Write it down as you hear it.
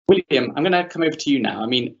William, I'm going to come over to you now. I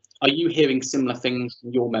mean, are you hearing similar things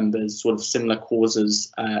from your members, sort of similar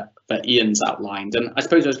causes that Ian's outlined? And I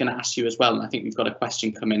suppose I was going to ask you as well, and I think we've got a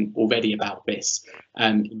question coming already about this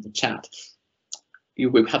in the chat.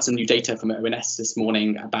 We've had some new data from ONS this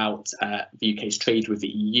morning about the UK's trade with the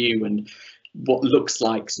EU and what looks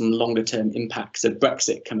like some longer term impacts of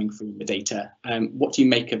Brexit coming through the data. What do you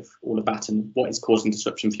make of all of that, and what is causing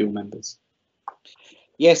disruption for your members?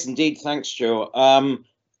 Yes, indeed. Thanks, Joe.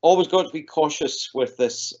 Always got to be cautious with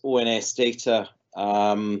this ONS data.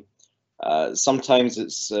 Sometimes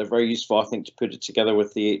it's very useful, I think, to put it together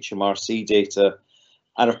with the HMRC data.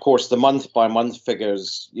 And of course, the month-by-month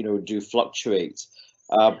figures, do fluctuate.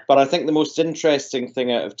 But I think the most interesting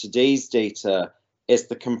thing out of today's data is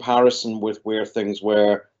the comparison with where things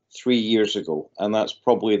were 3 years ago. And that's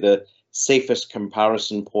probably the safest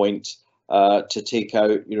comparison point to take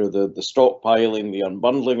out, the stockpiling, the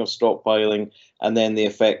unbundling of stockpiling, and then the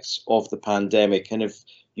effects of the pandemic. And if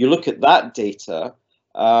you look at that data,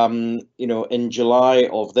 in July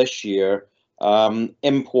of this year,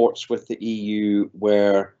 imports with the EU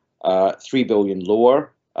were 3 billion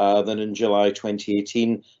lower than in July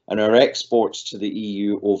 2018, and our exports to the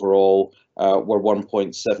EU overall were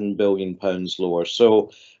 1.7 billion pounds lower. So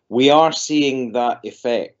we are seeing that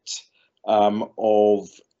effect of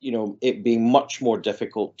it being much more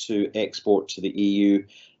difficult to export to the EU.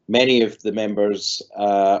 Many of the members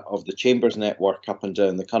of the Chambers network up and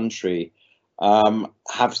down the country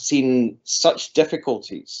have seen such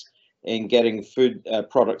difficulties in getting food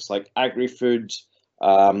products like agri-food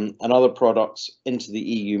and other products into the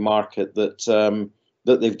EU market that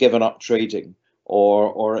they've given up trading,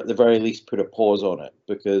 or at the very least put a pause on it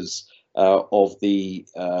because of the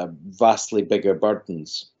vastly bigger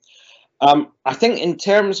burdens. I think in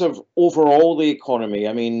terms of overall the economy,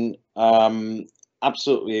 I mean,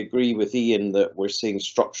 absolutely agree with Ian that we're seeing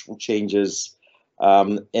structural changes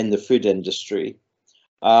in the food industry.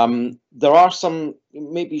 There are some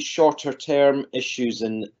maybe shorter term issues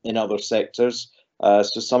in other sectors, so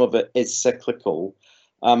some of it is cyclical,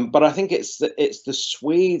 but I think it's the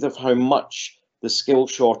swathe of how much the skill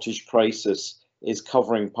shortage crisis is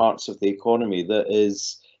covering parts of the economy that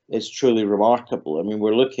is truly remarkable. I mean,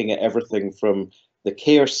 we're looking at everything from the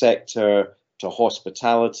care sector to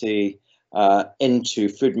hospitality, into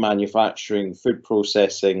food manufacturing, food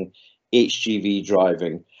processing, HGV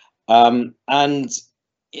driving. And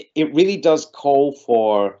it really does call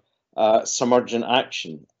for some urgent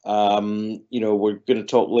action. We're going to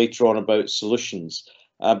talk later on about solutions,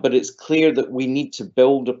 but it's clear that we need to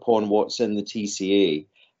build upon what's in the TCA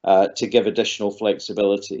to give additional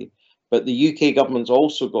flexibility. But the UK government's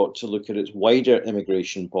also got to look at its wider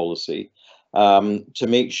immigration policy to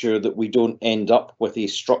make sure that we don't end up with a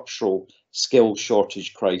structural skill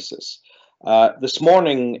shortage crisis. This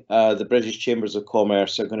morning, the British Chambers of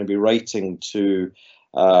Commerce are going to be writing to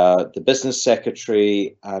the Business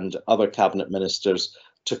Secretary and other Cabinet Ministers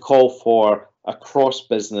to call for a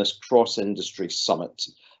cross-business, cross-industry summit.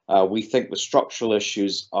 We think the structural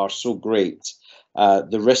issues are so great,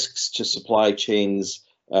 the risks to supply chains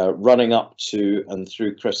running up to and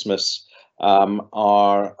through Christmas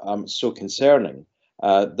are so concerning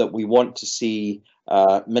that we want to see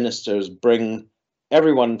ministers bring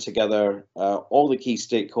everyone together, all the key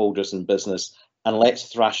stakeholders in business, and let's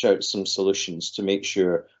thrash out some solutions to make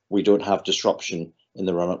sure we don't have disruption in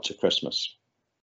the run-up to Christmas.